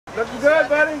Looking good,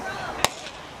 buddy.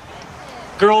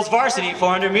 Girls varsity,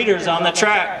 400 meters on the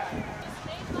track.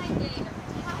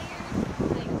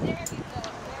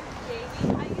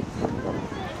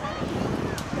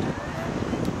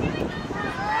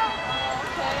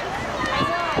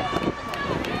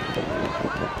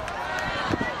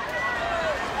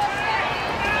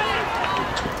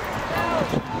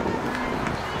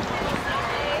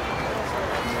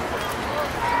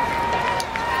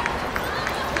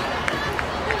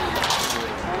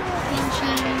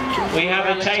 We have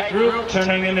a tight group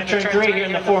turning into turn 3 here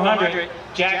in the 400.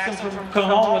 Jackson from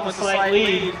Cajon with a slight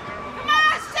lead. Come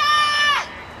on, Stan!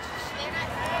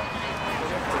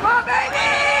 Come on,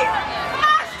 baby! Come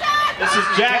on, Stan! This is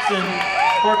Jackson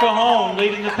for Cajon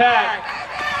leading the pack.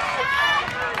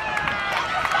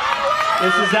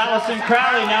 This is Allison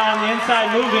Crowley now on the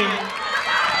inside moving.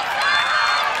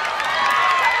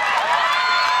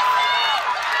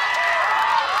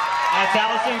 That's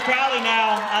Allison Crowley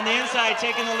now on the inside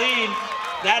taking the lead.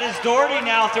 That is Doherty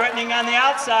now threatening on the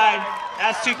outside.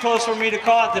 That's too close for me to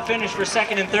call it the finish for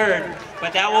second and third.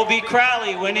 But that will be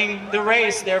Crowley winning the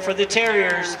race there for the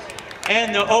Terriers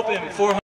and the Open 400.